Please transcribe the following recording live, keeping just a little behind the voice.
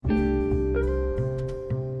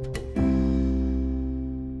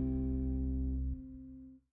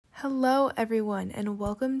Hello, everyone, and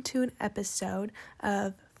welcome to an episode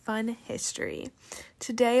of Fun History.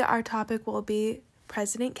 Today, our topic will be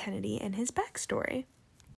President Kennedy and his backstory.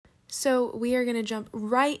 So, we are going to jump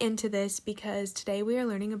right into this because today we are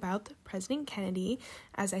learning about President Kennedy,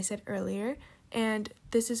 as I said earlier, and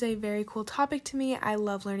this is a very cool topic to me. I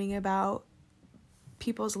love learning about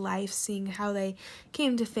people's lives, seeing how they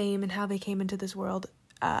came to fame and how they came into this world.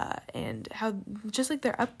 And how just like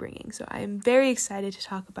their upbringing. So I am very excited to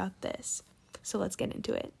talk about this. So let's get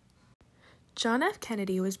into it. John F.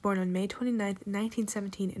 Kennedy was born on May 29th,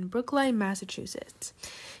 1917 in Brookline, Massachusetts.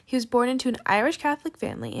 He was born into an Irish Catholic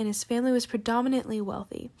family, and his family was predominantly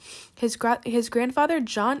wealthy. His grandfather,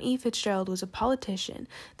 John E. Fitzgerald, was a politician.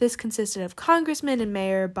 This consisted of congressman and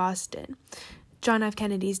mayor of Boston. John F.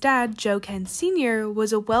 Kennedy's dad, Joe Kent Sr.,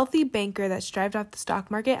 was a wealthy banker that strived off the stock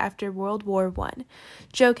market after World War I.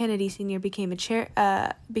 Joe Kennedy Sr. became a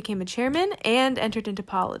chairman and entered into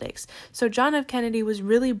politics. So John F. Kennedy was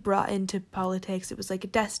really brought into politics. It was like a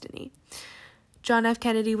destiny. John F.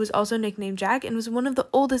 Kennedy was also nicknamed Jack and was one of the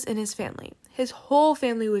oldest in his family. His whole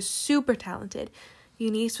family was super talented.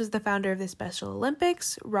 Eunice was the founder of the Special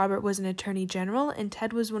Olympics, Robert was an attorney general, and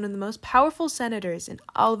Ted was one of the most powerful senators in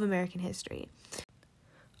all of American history.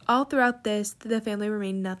 All throughout this, the family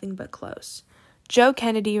remained nothing but close. Joe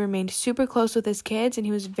Kennedy remained super close with his kids, and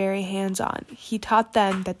he was very hands-on. He taught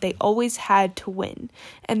them that they always had to win,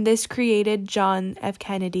 and this created John F.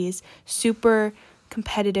 Kennedy's super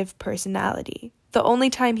competitive personality. The only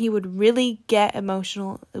time he would really get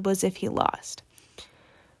emotional was if he lost.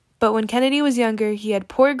 But when Kennedy was younger, he had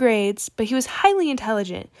poor grades, but he was highly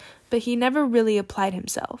intelligent, but he never really applied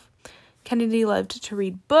himself. Kennedy loved to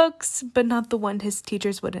read books, but not the one his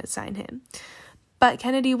teachers would assign him. But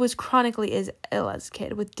Kennedy was chronically ill as a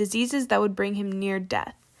kid, with diseases that would bring him near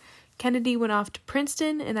death. Kennedy went off to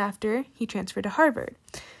Princeton, and after, he transferred to Harvard.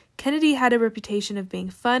 Kennedy had a reputation of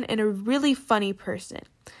being fun and a really funny person.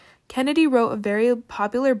 Kennedy wrote a very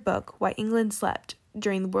popular book, Why England Slept,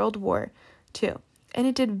 during World War II. And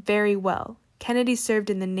it did very well. Kennedy served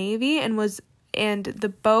in the Navy and the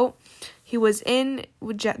boat he was in,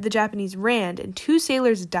 the Japanese rammed, and 2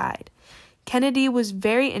 sailors died. Kennedy was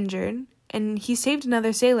very injured, and he saved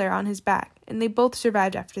another sailor on his back, and they both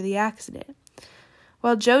survived after the accident.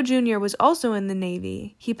 While Joe Jr. was also in the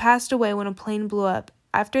Navy, he passed away when a plane blew up.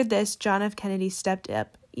 After this, John F. Kennedy stepped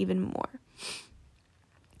up even more.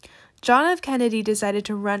 John F. Kennedy decided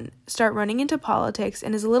to start running into politics,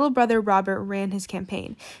 and his little brother Robert ran his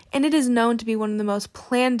campaign, and it is known to be one of the most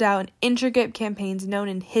planned out and intricate campaigns known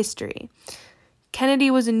in history. Kennedy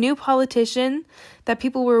was a new politician that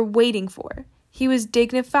people were waiting for. He was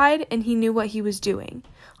dignified, and he knew what he was doing.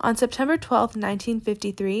 On September 12,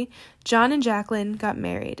 1953, John and Jacqueline got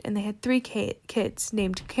married, and they had 3 kids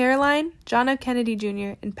named Caroline, John F. Kennedy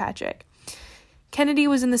Jr., and Patrick. Kennedy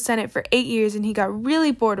was in the Senate for 8 years, and he got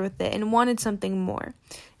really bored with it and wanted something more.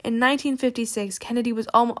 In 1956, Kennedy was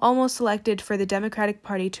almost selected for the Democratic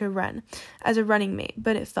Party to run as a running mate,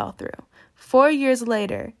 but it fell through. 4 years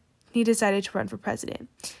later, he decided to run for president.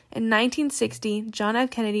 In 1960, John F.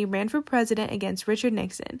 Kennedy ran for president against Richard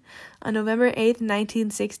Nixon. On November 8,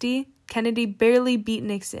 1960, Kennedy barely beat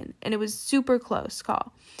Nixon, and it was a super close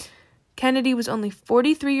call. Kennedy was only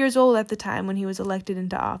 43 years old at the time when he was elected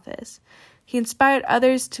into office. He inspired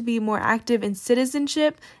others to be more active in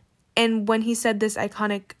citizenship, and when he said this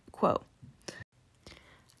iconic quote,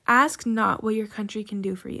 "Ask not what your country can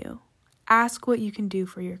do for you. Ask what you can do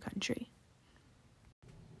for your country."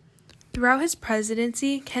 Throughout his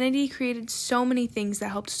presidency, Kennedy created so many things that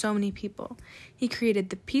helped so many people. He created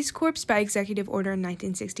the Peace Corps by executive order in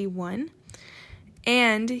 1961,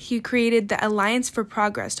 and he created the Alliance for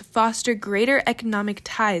Progress to foster greater economic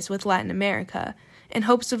ties with Latin America in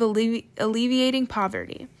hopes of alleviating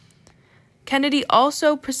poverty. Kennedy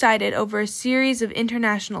also presided over a series of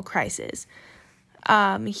international crises.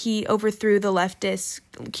 He overthrew the leftist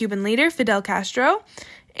Cuban leader, Fidel Castro,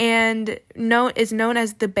 and is known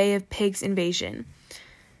as the Bay of Pigs invasion.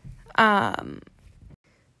 The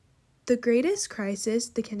greatest crisis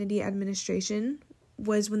the Kennedy administration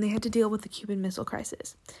was when they had to deal with the Cuban Missile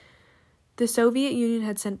Crisis. The Soviet Union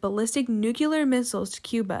had sent ballistic nuclear missiles to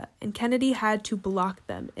Cuba, and Kennedy had to block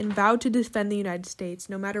them and vowed to defend the United States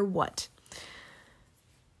no matter what.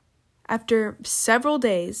 After several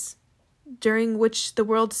days, during which the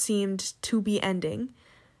world seemed to be ending,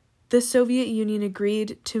 the Soviet Union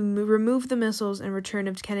agreed to remove the missiles in return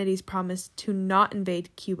of Kennedy's promise to not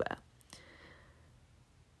invade Cuba.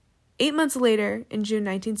 8 months later, in June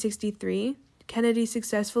 1963, Kennedy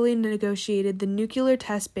successfully negotiated the Nuclear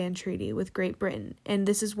Test Ban Treaty with Great Britain, and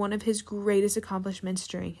this is one of his greatest accomplishments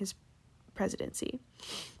during his presidency.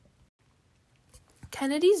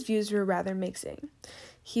 Kennedy's views were rather mixing.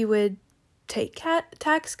 He would take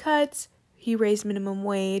tax cuts, he raised minimum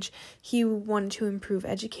wage, he wanted to improve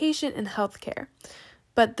education and healthcare.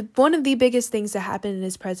 But one of the biggest things that happened in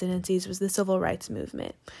his presidencies was the Civil Rights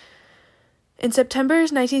Movement. In September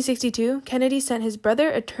 1962, Kennedy sent his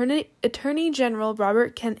brother, Attorney General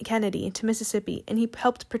Robert Kennedy, to Mississippi, and he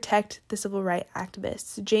helped protect the civil rights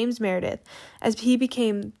activists, James Meredith, as he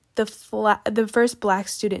became the first black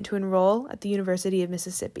student to enroll at the University of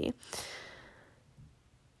Mississippi.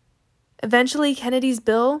 Eventually, Kennedy's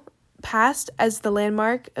bill passed as the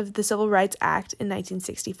landmark of the Civil Rights Act in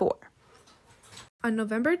 1964. On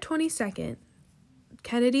November 22nd,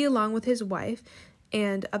 Kennedy, along with his wife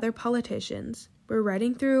and other politicians, were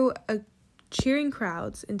riding through cheering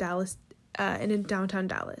crowds in downtown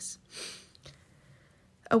Dallas.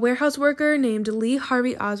 A warehouse worker named Lee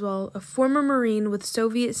Harvey Oswald, a former Marine with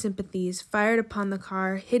Soviet sympathies, fired upon the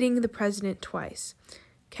car, hitting the president twice.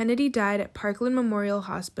 Kennedy died at Parkland Memorial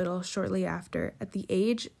Hospital shortly after, at the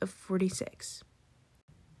age of 46.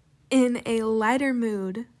 In a lighter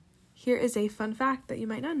mood, here is a fun fact that you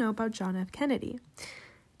might not know about John F. Kennedy.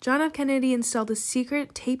 John F. Kennedy installed a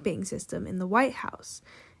secret taping system in the White House,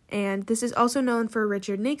 and this is also known for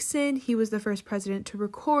Richard Nixon. He was the first president to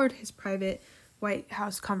record his private White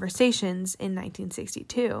House conversations in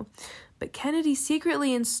 1962. But Kennedy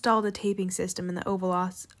secretly installed a taping system in the Oval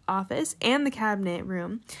Office and the Cabinet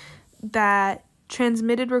Room that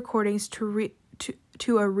transmitted recordings to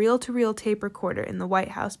a reel-to-reel tape recorder in the White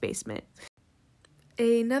House basement.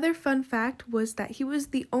 Another fun fact was that he was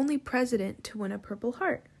the only president to win a Purple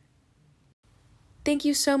Heart. Thank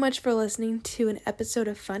you so much for listening to an episode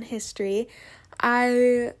of Fun History.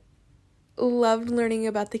 I loved learning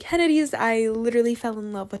about the Kennedys. I literally fell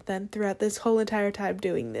in love with them throughout this whole entire time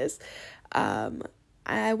doing this.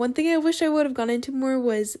 One thing I wish I would have gone into more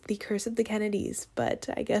was the Curse of the Kennedys, but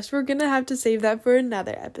I guess we're gonna have to save that for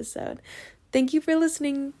another episode. Thank you for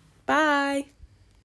listening. Bye!